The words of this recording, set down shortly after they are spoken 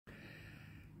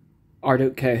I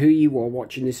don't care who you are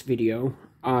watching this video,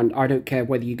 and I don't care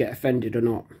whether you get offended or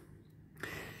not.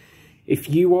 If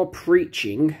you are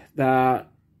preaching that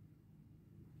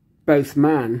both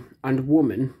man and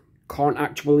woman can't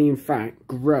actually, in fact,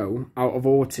 grow out of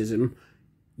autism,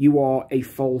 you are a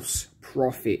false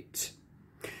prophet.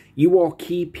 You are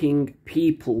keeping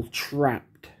people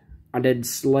trapped and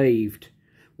enslaved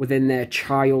within their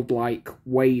childlike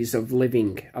ways of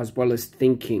living as well as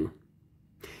thinking.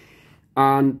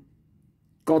 And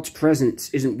God's presence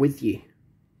isn't with you.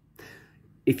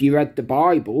 If you read the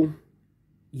Bible,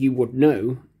 you would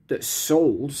know that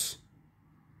souls,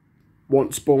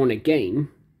 once born again,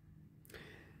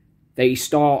 they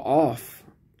start off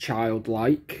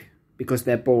childlike because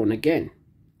they're born again.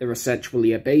 They're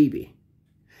essentially a baby.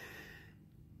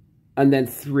 And then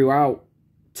throughout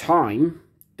time,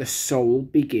 the soul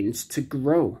begins to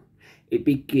grow. It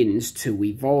begins to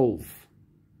evolve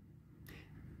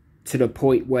to the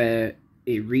point where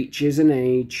it reaches an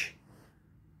age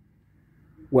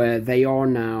where they are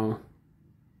now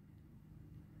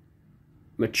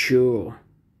mature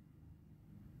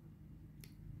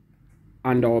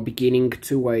and are beginning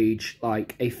to age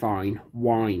like a fine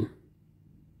wine.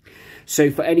 So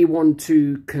for anyone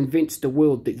to convince the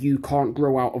world that you can't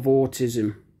grow out of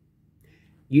autism,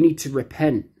 you need to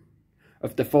repent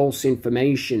of the false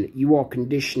information. You are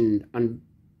conditioned and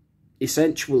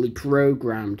essentially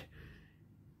programmed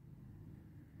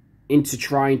into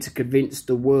trying to convince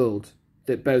the world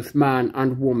that both man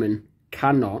and woman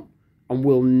cannot and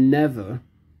will never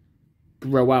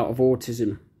grow out of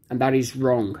autism. And that is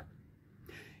wrong.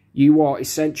 You are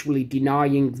essentially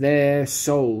denying their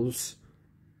souls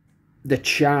the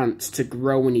chance to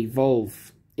grow and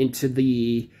evolve into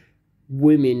the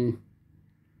women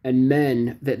and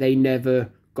men that they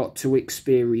never got to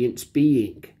experience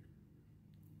being,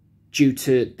 due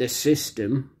to the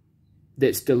system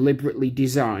that's deliberately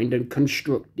designed and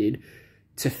constructed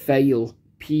to fail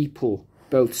people,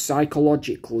 both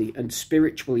psychologically and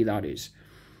spiritually, that is.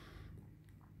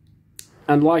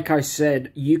 And like I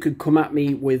said, you could come at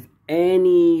me with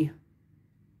any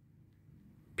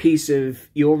piece of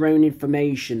your own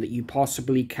information that you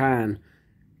possibly can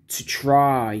to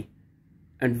try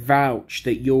and vouch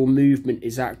that your movement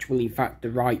is actually, in fact, the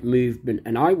right movement.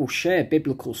 And I will share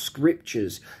biblical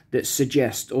scriptures that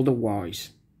suggest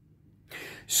otherwise.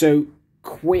 So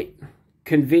quit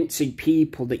convincing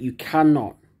people that you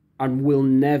cannot and will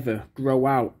never grow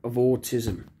out of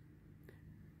autism.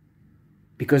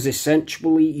 Because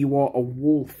essentially you are a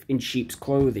wolf in sheep's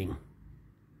clothing.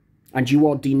 And you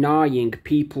are denying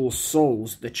people's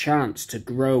souls the chance to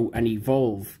grow and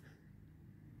evolve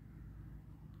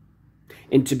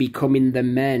into becoming the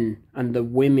men and the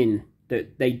women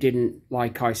that they didn't,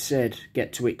 like I said,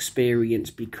 get to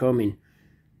experience becoming,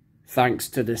 thanks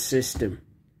to the system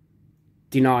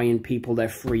denying people their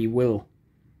free will,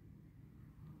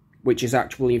 which is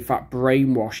actually, in fact,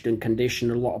 brainwashed and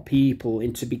conditioned a lot of people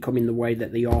into becoming the way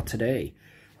that they are today,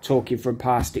 talking from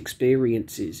past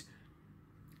experiences.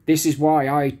 This is why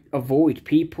I avoid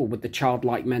people with the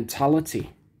childlike mentality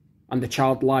and the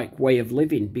childlike way of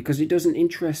living, because it doesn't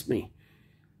interest me.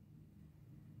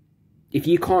 If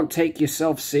you can't take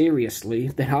yourself seriously,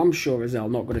 then I'm sure as hell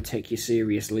not going to take you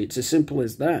seriously. It's as simple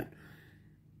as that.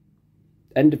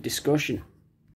 End of discussion.